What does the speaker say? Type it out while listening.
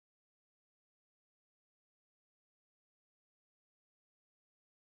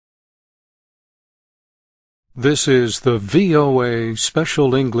This is the VOA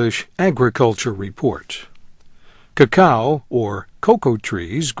Special English Agriculture Report. Cacao, or cocoa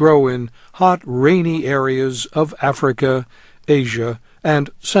trees, grow in hot, rainy areas of Africa, Asia, and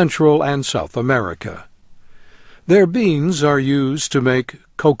Central and South America. Their beans are used to make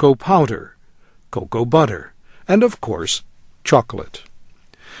cocoa powder, cocoa butter, and, of course, chocolate.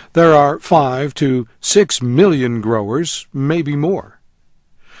 There are 5 to 6 million growers, maybe more.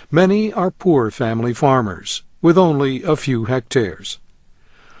 Many are poor family farmers, with only a few hectares.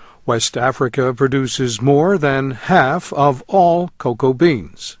 West Africa produces more than half of all cocoa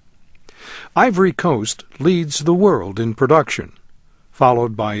beans. Ivory Coast leads the world in production,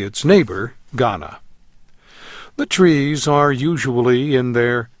 followed by its neighbor, Ghana. The trees are usually in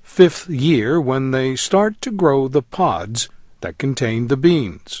their 5th year when they start to grow the pods that contain the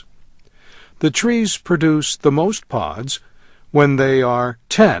beans. The trees produce the most pods when they are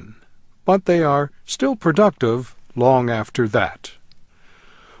 10, but they are still productive long after that.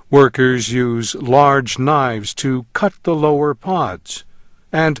 Workers use large knives to cut the lower pods,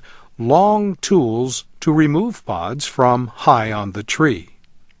 and long tools to remove pods from high on the tree.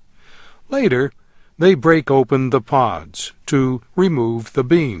 Later, they break open the pods to remove the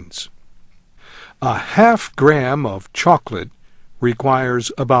beans. A half gram of chocolate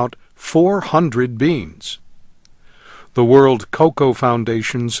requires about 400 beans. The World Cocoa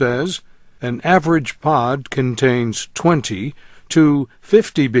Foundation says an average pod contains 20 to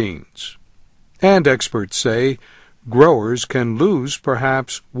 50 beans, and experts say growers can lose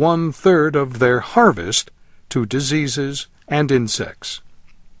perhaps 1/3 of their harvest to diseases and insects.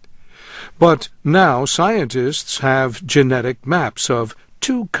 But now scientists have genetic maps of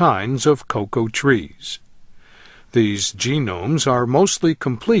 2 kinds of cocoa trees. These genomes are mostly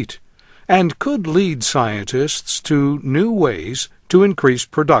complete and could lead scientists to new ways to increase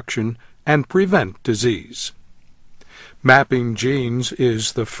production and prevent disease. Mapping genes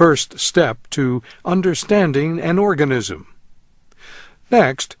is the first step to understanding an organism.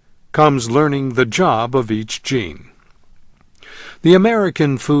 Next comes learning the job of each gene. The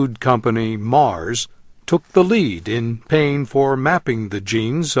American food company Mars took the lead in paying for mapping the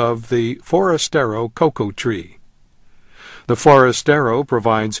genes of the Forastero cocoa tree. The Forastero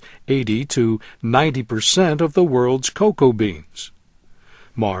provides 80 to 90% of the world's cocoa beans.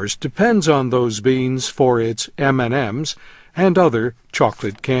 Mars depends on those beans for its M&Ms and other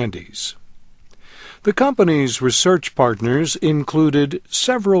chocolate candies. The company's research partners included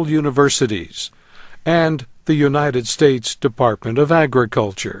several universities and the United States Department of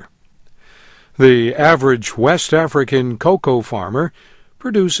Agriculture. The average West African cocoa farmer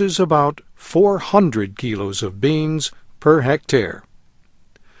produces about 400 kilos of beans per hectare.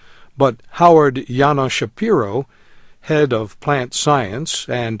 But Howard Yana Shapiro, head of plant science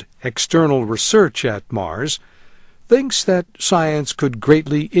and external research at Mars, thinks that science could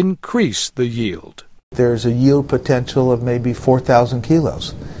greatly increase the yield. There's a yield potential of maybe 4,000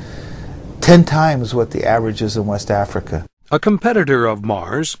 kilos, 10 times what the average is in West Africa. A competitor of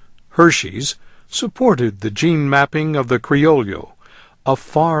Mars, Hershey's, supported the gene mapping of the Criollo, a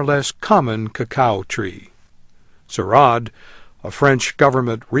far less common cacao tree. Cerrad, a French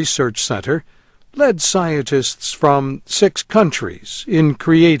government research center, led scientists from 6 countries in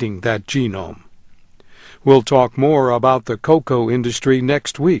creating that genome. We'll talk more about the cocoa industry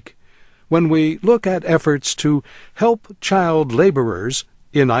next week when we look at efforts to help child laborers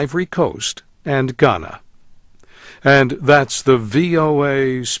in Ivory Coast and Ghana. And that's the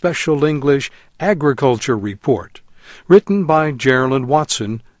VOA Special English Agriculture Report, written by Geraldine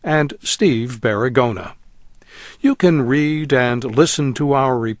Watson and Steve Baragona. You can read and listen to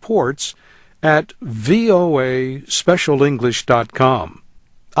our reports at voaspecialenglish.com.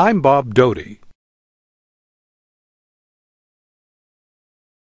 I'm Bob Doty.